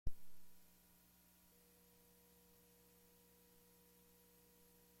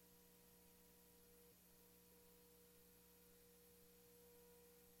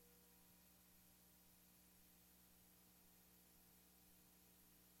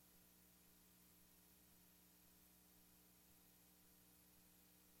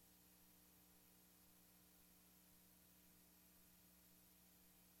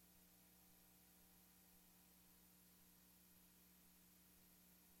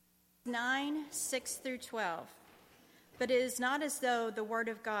9, 6 through 12. But it is not as though the word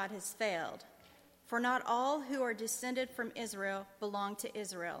of God has failed. For not all who are descended from Israel belong to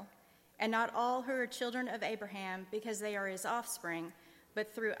Israel, and not all who are children of Abraham because they are his offspring,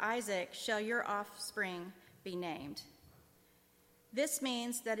 but through Isaac shall your offspring be named. This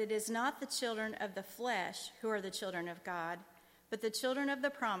means that it is not the children of the flesh who are the children of God, but the children of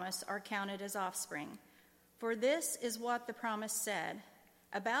the promise are counted as offspring. For this is what the promise said,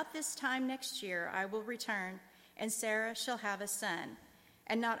 about this time next year I will return, and Sarah shall have a son.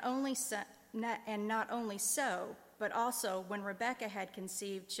 And not only so, but also when Rebekah had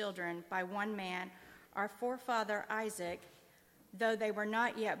conceived children by one man, our forefather Isaac, though they were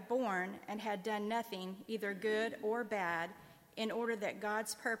not yet born and had done nothing, either good or bad, in order that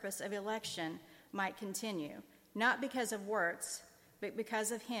God's purpose of election might continue, not because of works, but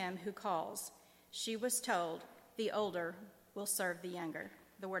because of him who calls. She was told, the older will serve the younger.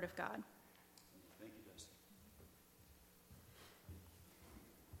 The word of God. Thank you, Dustin.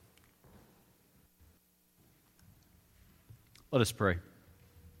 Let us pray.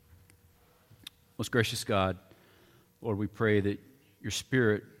 Most gracious God, Lord, we pray that your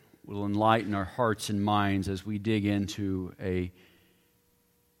Spirit will enlighten our hearts and minds as we dig into an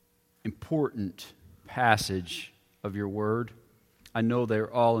important passage of your word. I know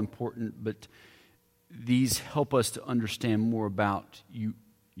they're all important, but these help us to understand more about you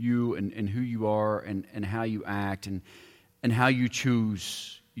and who you are and how you act and how you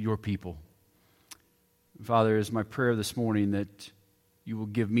choose your people. Father, it's my prayer this morning that you will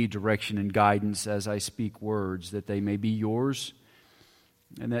give me direction and guidance as I speak words, that they may be yours,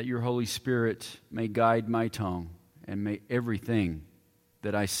 and that your Holy Spirit may guide my tongue, and may everything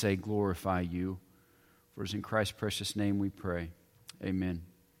that I say glorify you. For it's in Christ's precious name we pray. Amen.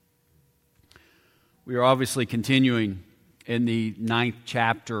 We are obviously continuing in the 9th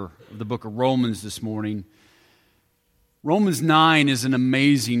chapter of the book of Romans this morning. Romans 9 is an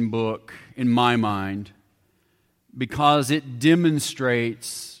amazing book in my mind because it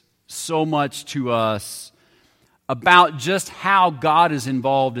demonstrates so much to us about just how God is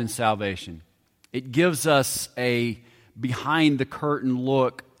involved in salvation. It gives us a behind-the-curtain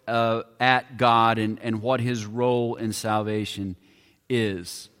look at God and what His role in salvation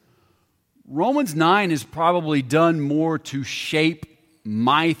is. Romans 9 has probably done more to shape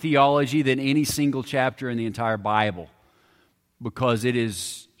my theology than any single chapter in the entire Bible, because it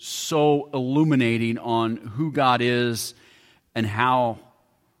is so illuminating on who God is and how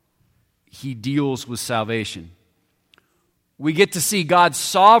He deals with salvation. We get to see God's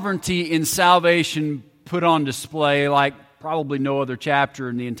sovereignty in salvation put on display like probably no other chapter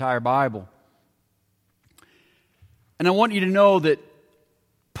in the entire Bible. And I want you to know that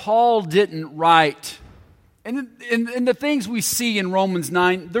Paul didn't write, and the things we see in Romans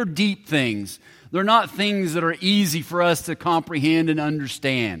 9, they're deep things. They're not things that are easy for us to comprehend and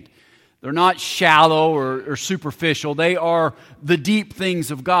understand. They're not shallow or superficial. They are the deep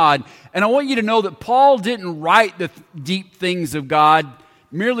things of God. And I want you to know that Paul didn't write the deep things of God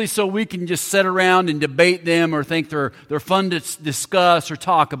merely so we can just sit around and debate them or think they're fun to discuss or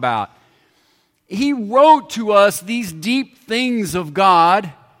talk about. He wrote to us these deep things of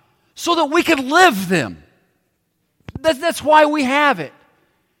God so that we could live them. That's why we have it.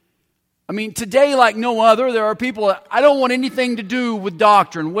 I mean, today, like no other, there are people that, I don't want anything to do with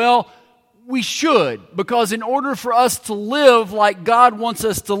doctrine. Well, we should, because in order for us to live like God wants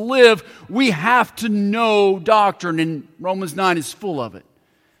us to live, we have to know doctrine, and Romans 9 is full of it.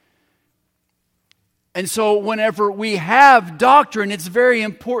 And so whenever we have doctrine, it's very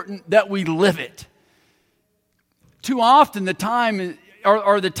important that we live it. Too often the time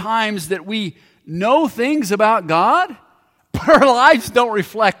are the times that we know things about God, but our lives don't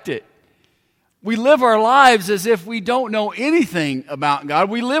reflect it. We live our lives as if we don't know anything about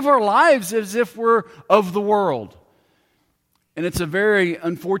God. We live our lives as if we're of the world. And it's a very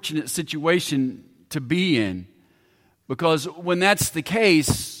unfortunate situation to be in, because when that's the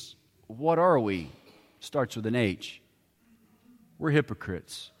case, what are we? Starts with an H. We're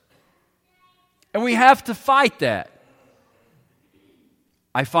hypocrites. And we have to fight that.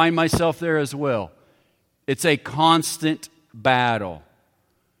 I find myself there as well. It's a constant battle.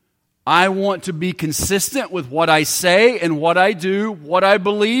 I want to be consistent with what I say and what I do, what I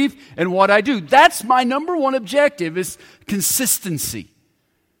believe and what I do. That's my number one objective, is consistency.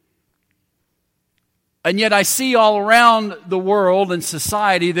 And yet I see all around the world and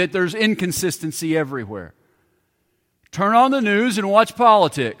society that there's inconsistency everywhere. Turn on the news and watch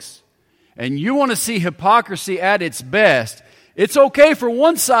politics, and you want to see hypocrisy at its best. It's okay for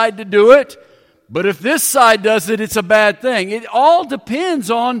one side to do it, but if this side does it, it's a bad thing. It all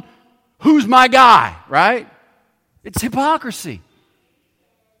depends on who's my guy, right? It's hypocrisy.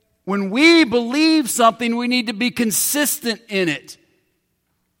 When we believe something, we need to be consistent in it.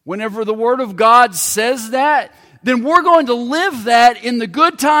 Whenever the Word of God says that, then we're going to live that in the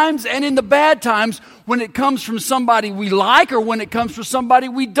good times and in the bad times. When it comes from somebody we like or when it comes from somebody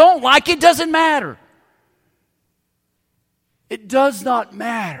we don't like, it doesn't matter. It does not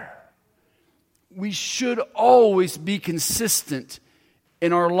matter. We should always be consistent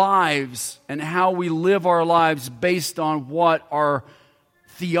in our lives and how we live our lives based on what our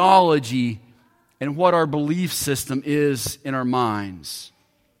theology and what our belief system is in our minds.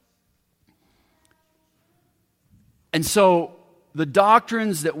 And so the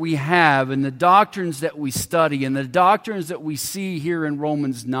doctrines that we have and the doctrines that we study and the doctrines that we see here in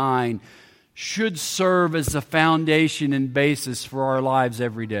Romans 9 should serve as the foundation and basis for our lives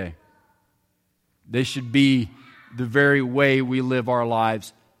every day. They should be the very way we live our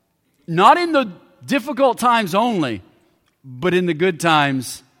lives. Not in the difficult times only, but in the good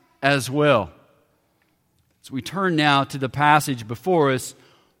times as well. As we turn now to the passage before us,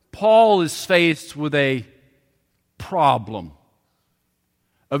 Paul is faced with a problem.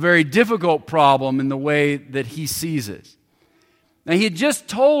 A very difficult problem in the way that he sees it. Now, he had just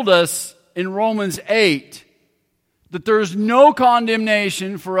told us in Romans 8 that there is no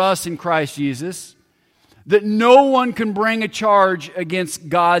condemnation for us in Christ Jesus, that no one can bring a charge against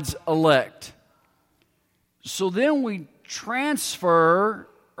God's elect. So then we transfer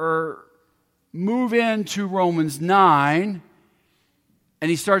or move into Romans 9, and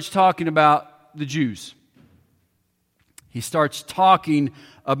he starts talking about the Jews. He starts talking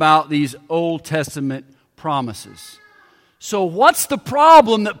about these Old Testament promises. So what's the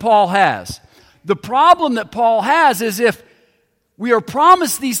problem that Paul has? The problem that Paul has is if we are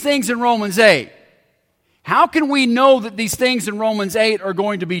promised these things in Romans 8, how can we know that these things in Romans 8 are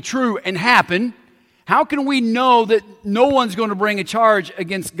going to be true and happen? How can we know that no one's going to bring a charge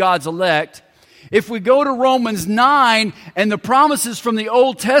against God's elect? If we go to Romans 9 and the promises from the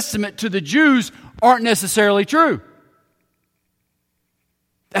Old Testament to the Jews aren't necessarily true.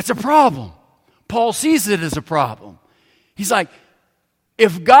 That's a problem. Paul sees it as a problem. He's like,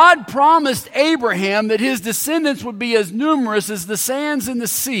 if God promised Abraham that his descendants would be as numerous as the sands in the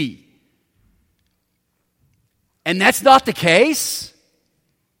sea, and that's not the case,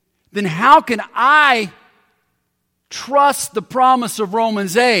 then how can I trust the promise of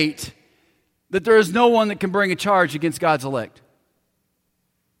Romans 8 that there is no one that can bring a charge against God's elect?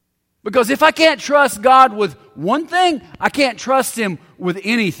 Because if I can't trust God with one thing, I can't trust Him with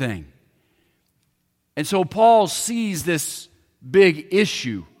anything. And so Paul sees this big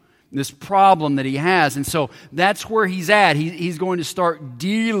issue, this problem that he has. And so that's where he's at. He's going to start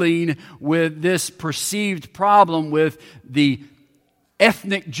dealing with this perceived problem with the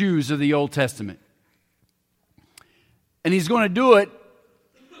ethnic Jews of the Old Testament. And he's going to do it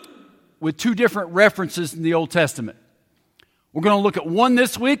with two different references in the Old Testament. We're going to look at one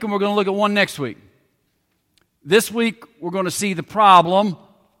this week and we're going to look at one next week. This week we're going to see the problem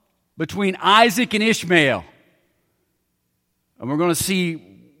between Isaac and Ishmael. And we're going to see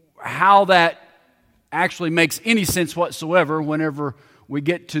how that actually makes any sense whatsoever whenever we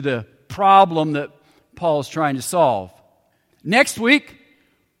get to the problem that Paul is trying to solve. Next week,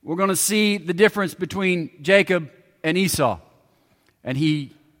 we're going to see the difference between Jacob and Esau. And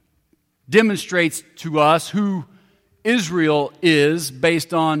he demonstrates to us who Israel is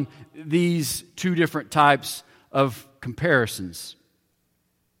based on these two different types of comparisons.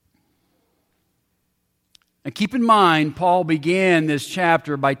 And keep in mind, Paul began this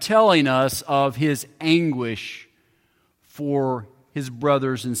chapter by telling us of his anguish for his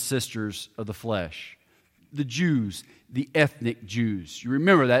brothers and sisters of the flesh. The Jews, the ethnic Jews. You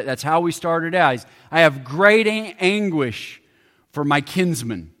remember that? That's how we started out. I have great anguish for my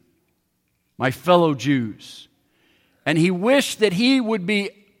kinsmen, my fellow Jews. And he wished that he would be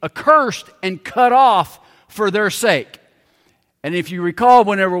accursed and cut off for their sake. And if you recall,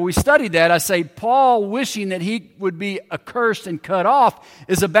 whenever we studied that, I say Paul wishing that he would be accursed and cut off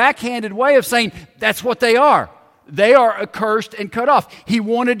is a backhanded way of saying that's what they are. They are accursed and cut off. He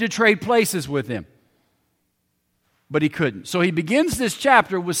wanted to trade places with them, but he couldn't. So he begins this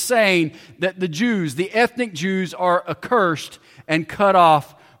chapter with saying that the Jews, the ethnic Jews, are accursed and cut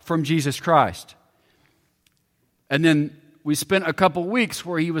off from Jesus Christ. And then we spent a couple weeks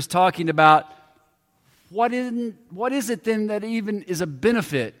where he was talking about what is it then that even is a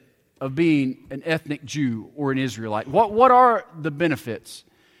benefit of being an ethnic Jew or an Israelite? What are the benefits?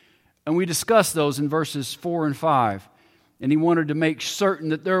 And we discussed those in verses 4 and 5. And he wanted to make certain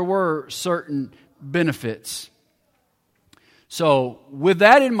that there were certain benefits. So with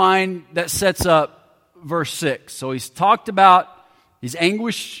that in mind, that sets up verse 6. So he's talked about his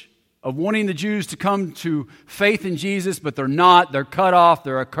anguish of wanting the Jews to come to faith in Jesus, but they're not. They're cut off.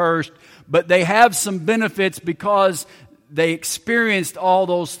 They're accursed. But they have some benefits because they experienced all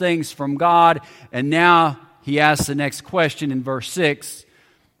those things from God. And now he asks the next question in verse 6.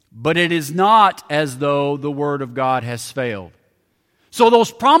 But it is not as though the word of God has failed. So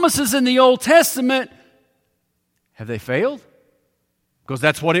those promises in the Old Testament, have they failed? Because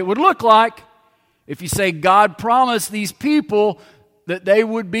that's what it would look like. If you say God promised these people that they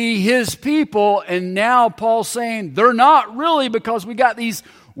would be His people, and now Paul's saying they're not really, because we got these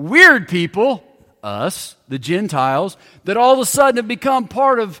weird people, us, the Gentiles, that all of a sudden have become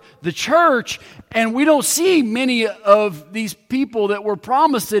part of the church, and we don't see many of these people that were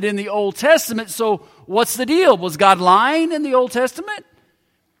promised it in the Old Testament. So what's the deal? Was God lying in the Old Testament?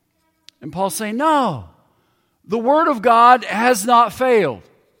 And Paul's saying, no, the Word of God has not failed.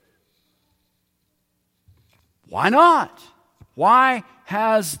 Why not? Why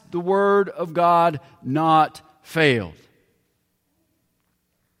has the Word of God not failed?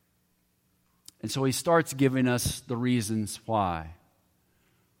 And so he starts giving us the reasons why.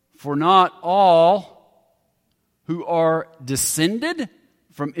 For not all who are descended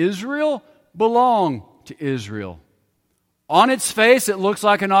from Israel belong to Israel. On its face, it looks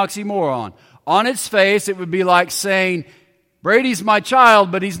like an oxymoron. On its face, it would be like saying, Brady's my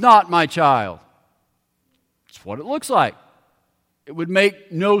child, but he's not my child. It's what it looks like. It would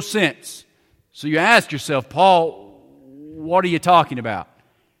make no sense. So you ask yourself, Paul, what are you talking about?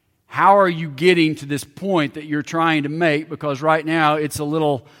 How are you getting to this point that you're trying to make? Because right now it's a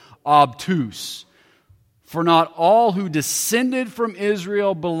little obtuse. For not all who descended from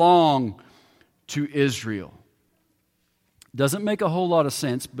Israel belong to Israel. Doesn't make a whole lot of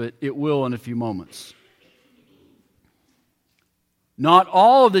sense, but it will in a few moments. Not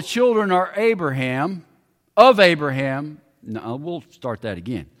all of the children are of Abraham. No, we'll start that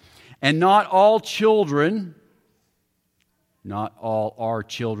again. And not all are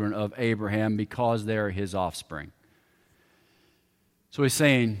children of Abraham because they are his offspring. So he's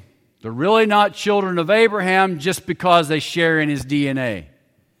saying they're really not children of Abraham just because they share in his DNA.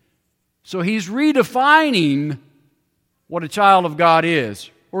 So he's redefining what a child of God is,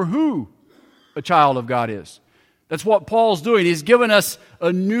 or who a child of God is. That's what Paul's doing. He's given us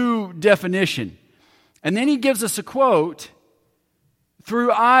a new definition. And then he gives us a quote,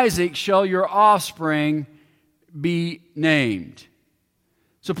 through Isaac shall your offspring be named.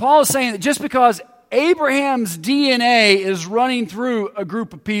 So Paul is saying that just because Abraham's DNA is running through a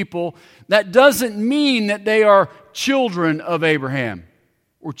group of people, that doesn't mean that they are children of Abraham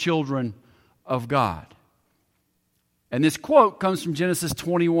or children of God. And this quote comes from Genesis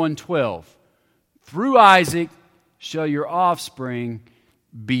 21:12. Through Isaac shall your offspring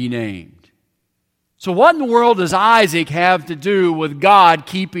be named. So what in the world does Isaac have to do with God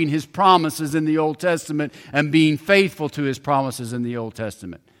keeping His promises in the Old Testament and being faithful to His promises in the Old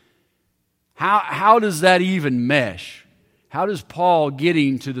Testament? How does that even mesh? How does Paul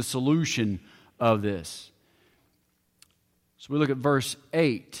getting to the solution of this? So we look at verse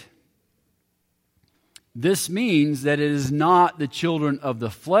 8. This means that it is not the children of the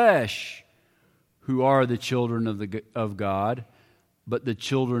flesh who are the children of God, but the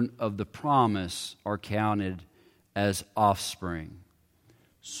children of the promise are counted as offspring.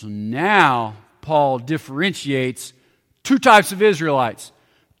 So now Paul differentiates two types of Israelites,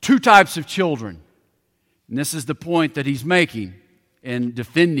 two types of children. And this is the point that he's making in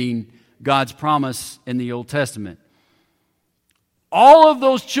defending God's promise in the Old Testament. All of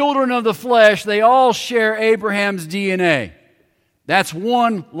those children of the flesh, they all share Abraham's DNA. That's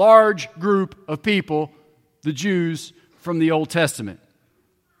one large group of people, the Jews from the Old Testament.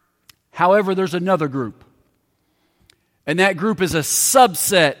 However, there's another group. And that group is a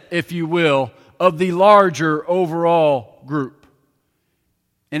subset, if you will, of the larger overall group.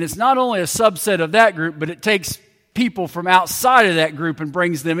 And it's not only a subset of that group, but it takes people from outside of that group and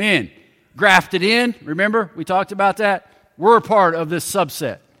brings them in. Grafted in, remember? We talked about that. We're a part of this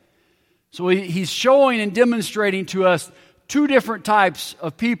subset. So he's showing and demonstrating to us two different types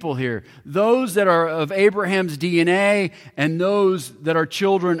of people here. Those that are of Abraham's DNA and those that are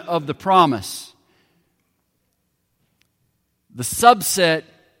children of the promise. The subset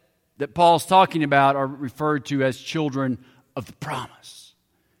that Paul's talking about are referred to as children of the promise.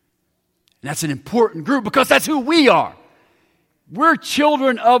 And that's an important group because that's who we are. We're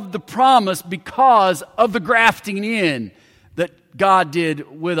children of the promise because of the grafting in that God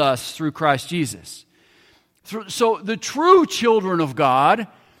did with us through Christ Jesus. So the true children of God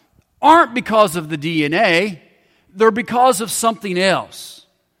aren't because of the DNA. they're because of something else.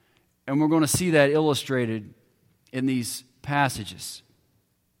 And we're going to see that illustrated in these passages.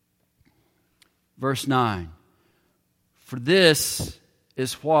 Verse 9. For this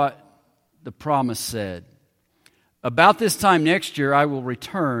is what the promise said. About this time next year I will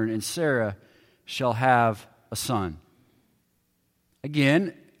return, and Sarah shall have a son.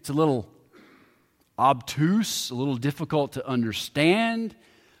 Again, it's a little obtuse, a little difficult to understand,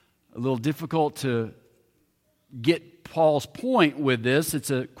 a little difficult to get Paul's point with this. It's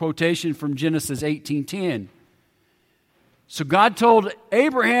a quotation from Genesis 18:10. So God told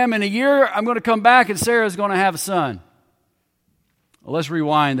Abraham, in a year I'm going to come back and Sarah's going to have a son. Well, let's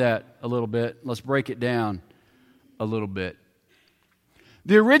rewind that a little bit. Let's break it down a little bit.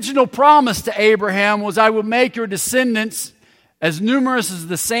 The original promise to Abraham was, I will make your descendants as numerous as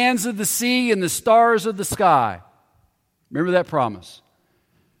the sands of the sea and the stars of the sky. Remember that promise?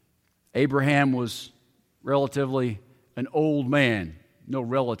 Abraham was relatively an old man. No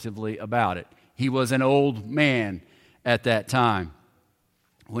relatively about it. He was an old man at that time.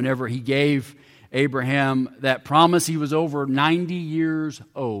 Whenever he gave Abraham that promise, he was over 90 years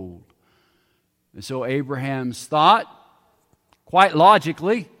old. And so Abraham's thought, quite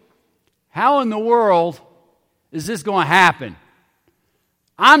logically, how in the world is this going to happen?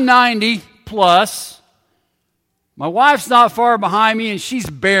 I'm 90 plus. My wife's not far behind me and she's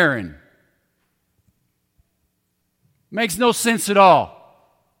barren. Makes no sense at all.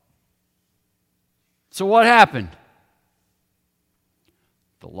 So what happened?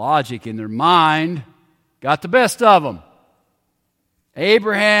 The logic in their mind got the best of them.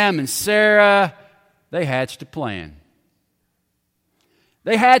 Abraham and Sarah, they hatched a plan.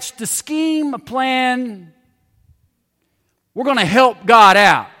 They hatched a scheme, a plan. We're going to help God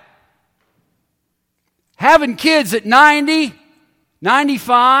out. Having kids at 90,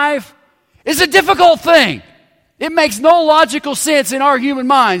 95 is a difficult thing. It makes no logical sense in our human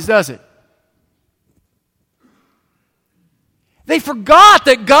minds, does it? They forgot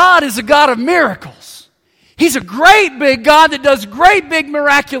that God is a God of miracles. He's a great big God that does great big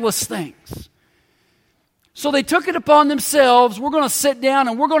miraculous things. So they took it upon themselves. We're going to sit down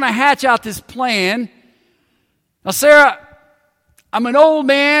and we're going to hatch out this plan. Now, Sarah, I'm an old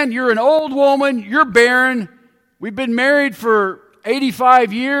man. You're an old woman. You're barren. We've been married for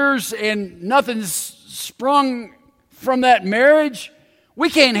 85 years and nothing's sprung from that marriage. We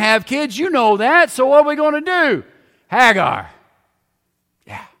can't have kids. You know that. So what are we going to do? Hagar.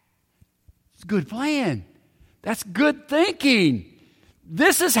 Yeah. It's a good plan. That's good thinking.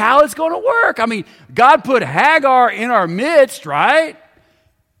 This is how it's going to work. I mean, God put Hagar in our midst, right?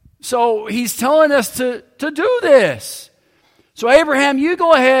 So he's telling us to do this. So Abraham, you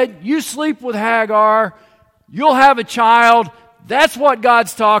go ahead, you sleep with Hagar, you'll have a child. That's what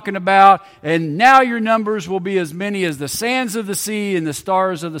God's talking about. And now your numbers will be as many as the sands of the sea and the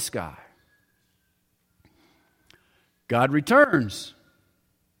stars of the sky. God returns.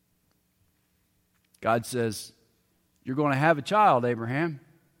 God says, you're going to have a child, Abraham.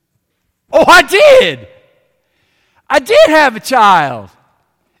 Oh, I did. I did have a child.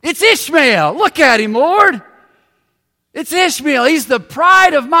 It's Ishmael. Look at him, Lord. It's Ishmael. He's the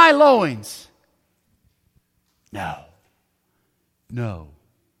pride of my loins. No.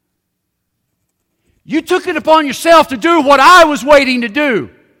 You took it upon yourself to do what I was waiting to do.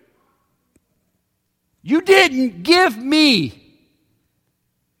 You didn't give me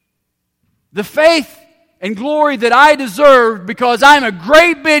the faith and glory that I deserved because I'm a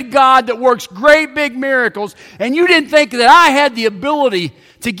great big God that works great big miracles, and you didn't think that I had the ability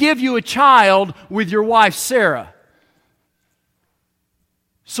to give you a child with your wife Sarah.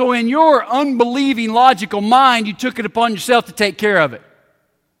 So in your unbelieving logical mind, you took it upon yourself to take care of it.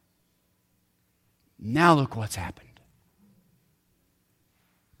 Now look what's happened.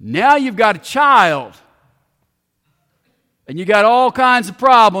 Now you've got a child. And you got all kinds of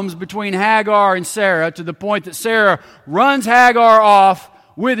problems between Hagar and Sarah, to the point that Sarah runs Hagar off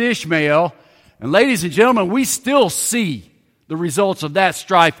with Ishmael. And ladies and gentlemen, we still see the results of that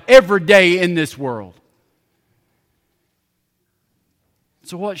strife every day in this world.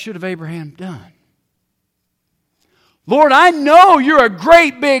 So what should have Abraham done? Lord, I know you're a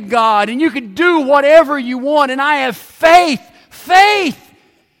great big God and you can do whatever you want, and I have faith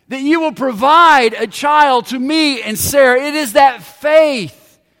that you will provide a child to me and Sarah. It is that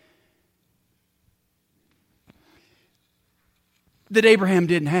faith that Abraham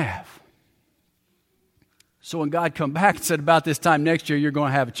didn't have. So when God come back and said, about this time next year, you're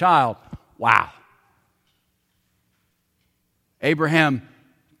going to have a child. Wow. Abraham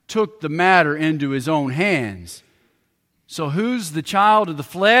took the matter into his own hands. So who's the child of the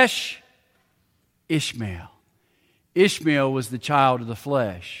flesh? Ishmael. Ishmael was the child of the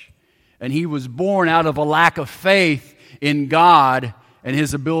flesh, and he was born out of a lack of faith in God and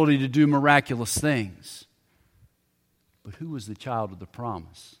His ability to do miraculous things. But who was the child of the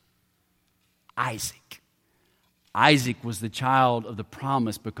promise? Isaac. Isaac was the child of the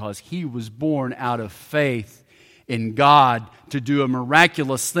promise because he was born out of faith in God to do a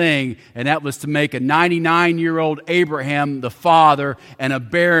miraculous thing, and that was to make a 99-year-old Abraham the father and a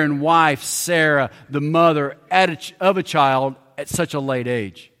barren wife, Sarah, the mother of a child at such a late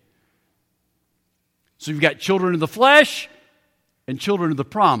age. So you've got children of the flesh and children of the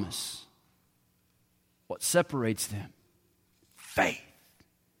promise. What separates them? Faith.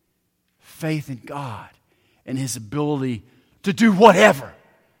 Faith in God and His ability to do whatever.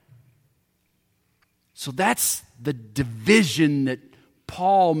 So that's the division that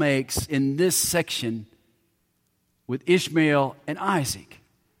Paul makes in this section with Ishmael and Isaac.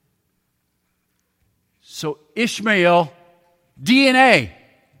 So Ishmael, DNA,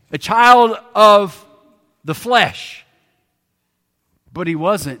 a child of the flesh. But he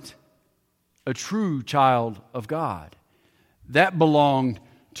wasn't a true child of God. That belonged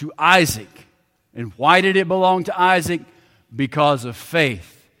to Isaac. And why did it belong to Isaac? Because of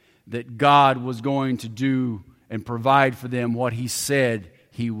faith that God was going to do and provide for them what He said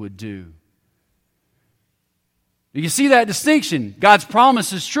He would do. You see that distinction? God's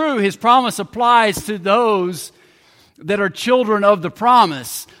promise is true. His promise applies to those that are children of the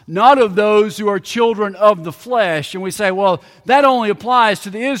promise, not of those who are children of the flesh. And we say, well, that only applies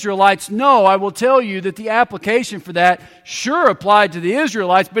to the Israelites. No, I will tell you that the application for that sure applied to the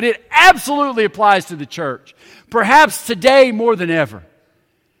Israelites, but it absolutely applies to the church. Perhaps today more than ever.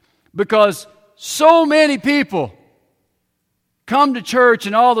 Because so many people come to church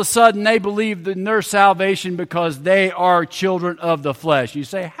and all of a sudden they believe in their salvation because they are children of the flesh. You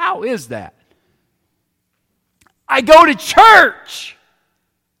say, how is that? I go to church.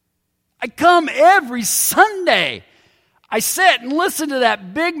 I come every Sunday. I sit and listen to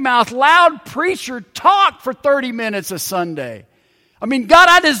that big mouth, loud preacher talk for 30 minutes a Sunday. I mean, God,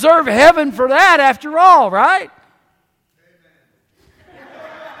 I deserve heaven for that after all, right?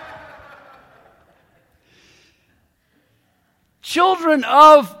 Children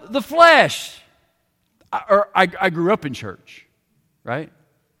of the flesh. I grew up in church, right?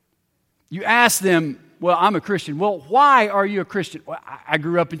 You ask them, well, I'm a Christian. Well, why are you a Christian? Well, I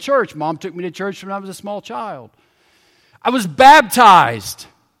grew up in church. Mom took me to church when I was a small child. I was baptized.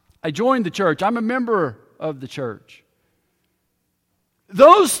 I joined the church. I'm a member of the church.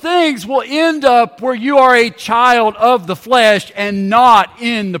 Those things will end up where you are a child of the flesh and not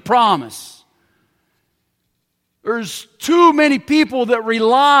in the promise. There's too many people that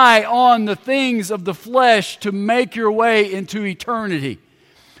rely on the things of the flesh to make your way into eternity.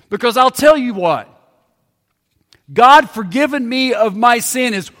 Because I'll tell you what, God forgiven me of my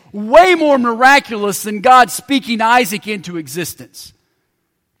sin is way more miraculous than God speaking Isaac into existence.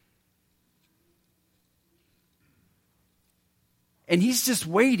 And He's just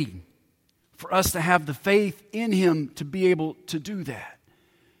waiting for us to have the faith in Him to be able to do that.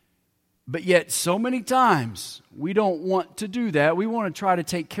 But yet, so many times, we don't want to do that. We want to try to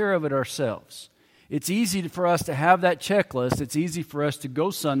take care of it ourselves. It's easy for us to have that checklist. It's easy for us to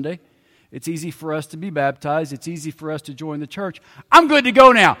go Sunday. It's easy for us to be baptized. It's easy for us to join the church. I'm good to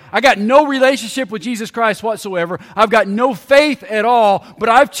go now. I got no relationship with Jesus Christ whatsoever. I've got no faith at all, but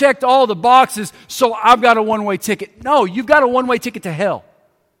I've checked all the boxes, so I've got a one-way ticket. No, you've got a one-way ticket to hell.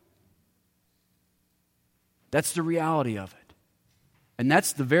 That's the reality of it. And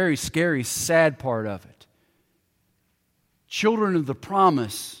that's the very scary, sad part of it. Children of the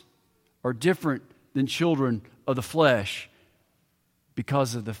promise are different than children of the flesh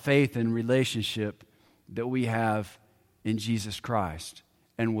because of the faith and relationship that we have in Jesus Christ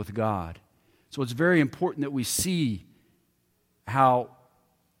and with God. So it's very important that we see how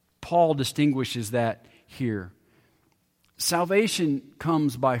Paul distinguishes that here. Salvation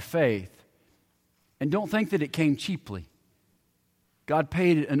comes by faith. And don't think that it came cheaply. God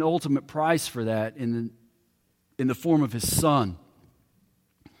paid an ultimate price for that in the form of His Son.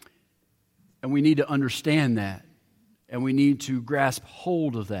 And we need to understand that. And we need to grasp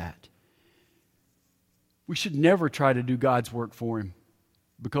hold of that. We should never try to do God's work for Him.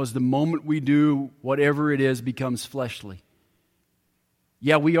 Because the moment we do, whatever it is becomes fleshly.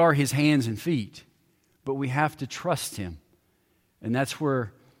 Yeah, we are His hands and feet. But we have to trust Him. And that's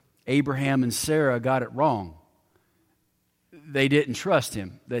where Abraham and Sarah got it wrong. They didn't trust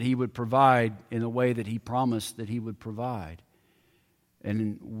Him, that He would provide in the way that He promised that He would provide.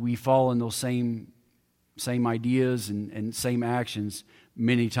 And we fall in those same ideas and same actions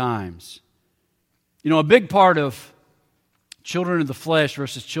many times. You know, a big part of children of the flesh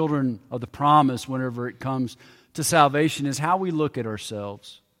versus children of the promise whenever it comes to salvation is how we look at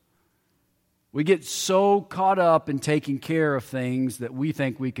ourselves. We get so caught up in taking care of things that we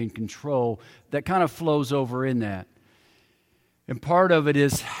think we can control that kind of flows over in that. And part of it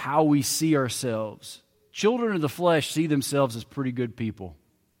is how we see ourselves. Children of the flesh see themselves as pretty good people.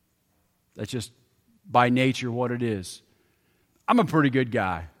 That's just by nature what it is. I'm a pretty good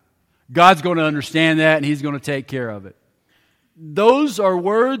guy. God's going to understand that and He's going to take care of it. Those are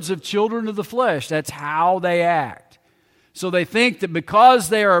words of children of the flesh. That's how they act. So they think that because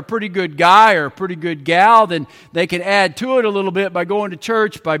they are a pretty good guy or a pretty good gal, then they can add to it a little bit by going to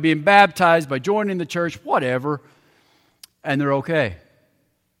church, by being baptized, by joining the church, whatever, and they're okay.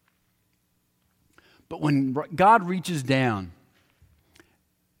 But when God reaches down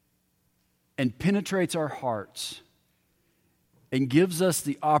and penetrates our hearts and gives us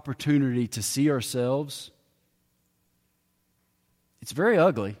the opportunity to see ourselves, it's very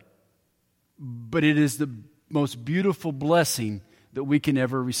ugly, but it is the most beautiful blessing that we can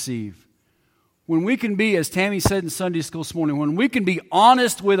ever receive. When we can be, as Tammy said in Sunday school this morning, when we can be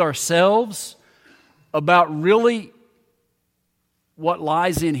honest with ourselves about really what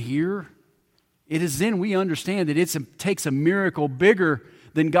lies in here, it is then we understand that it takes a miracle bigger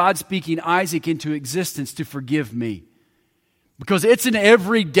than God speaking Isaac into existence to forgive me. Because it's an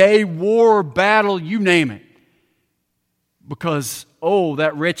everyday war, battle, you name it. Because, oh,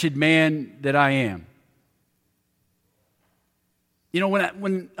 that wretched man that I am. You know,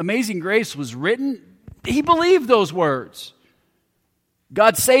 when Amazing Grace was written, he believed those words.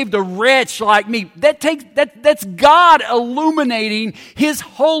 God saved a wretch like me. That's God illuminating His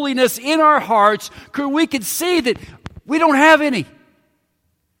holiness in our hearts, because we can see that we don't have any.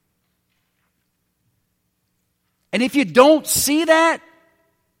 And if you don't see that,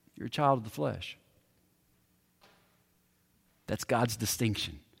 you're a child of the flesh. That's God's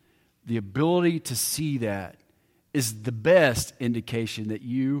distinction. The ability to see that is the best indication that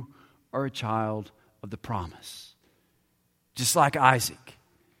you are a child of the promise. Just like Isaac.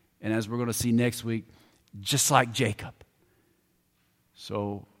 And as we're going to see next week, just like Jacob.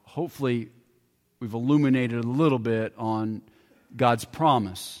 So hopefully we've illuminated a little bit on God's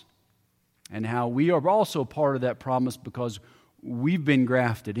promise and how we are also part of that promise because we've been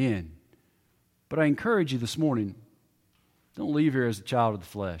grafted in. But I encourage you this morning, don't leave here as a child of the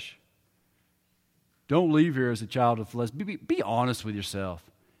flesh. Don't leave here as a child of the flesh. Be honest with yourself.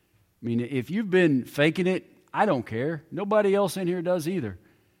 I mean, if you've been faking it, I don't care. Nobody else in here does either.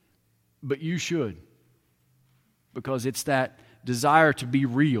 But you should. Because it's that desire to be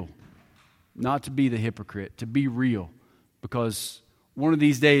real. Not to be the hypocrite. To be real. Because one of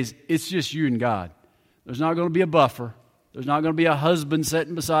these days, it's just you and God. There's not going to be a buffer. There's not going to be a husband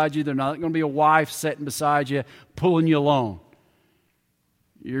sitting beside you. There's not going to be a wife sitting beside you, pulling you along.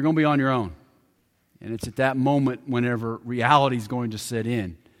 You're going to be on your own. And it's at that moment whenever reality is going to set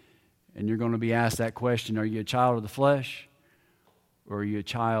in. And you're going to be asked that question, are you a child of the flesh or are you a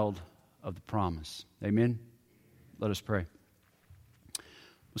child of the promise? Amen? Let us pray.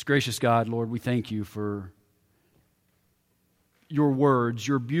 Most gracious God, Lord, we thank you for your words,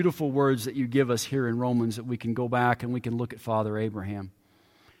 your beautiful words that you give us here in Romans, that we can go back and we can look at Father Abraham.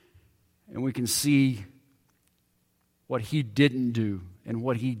 And we can see what he didn't do and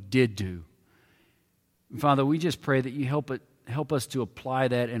what he did do. And Father, we just pray that you help us to apply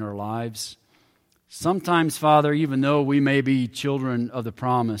that in our lives. Sometimes, Father, even though we may be children of the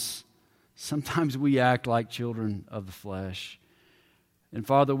promise, sometimes we act like children of the flesh. And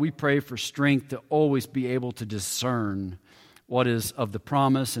Father, we pray for strength to always be able to discern what is of the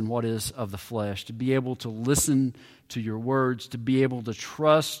promise and what is of the flesh, to be able to listen to your words, to be able to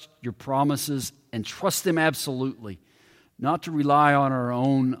trust your promises and trust them absolutely, not to rely on our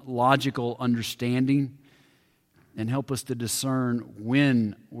own logical understanding, and help us to discern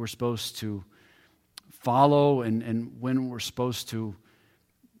when we're supposed to follow and when we're supposed to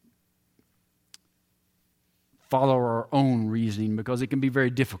follow our own reasoning, because it can be very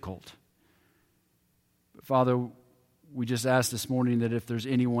difficult. But Father, we just ask this morning that if there's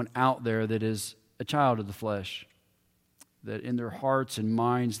anyone out there that is a child of the flesh, that in their hearts and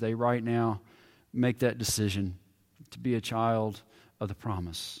minds they right now make that decision to be a child of the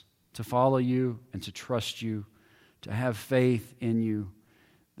promise, to follow you and to trust you, to have faith in you,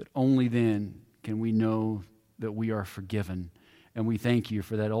 that only then can we know that we are forgiven. And we thank you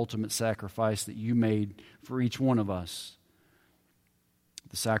for that ultimate sacrifice that you made for each one of us,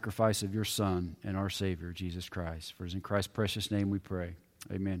 the sacrifice of your Son and our Savior, Jesus Christ. For it is in Christ's precious name we pray.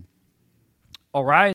 Amen. All right.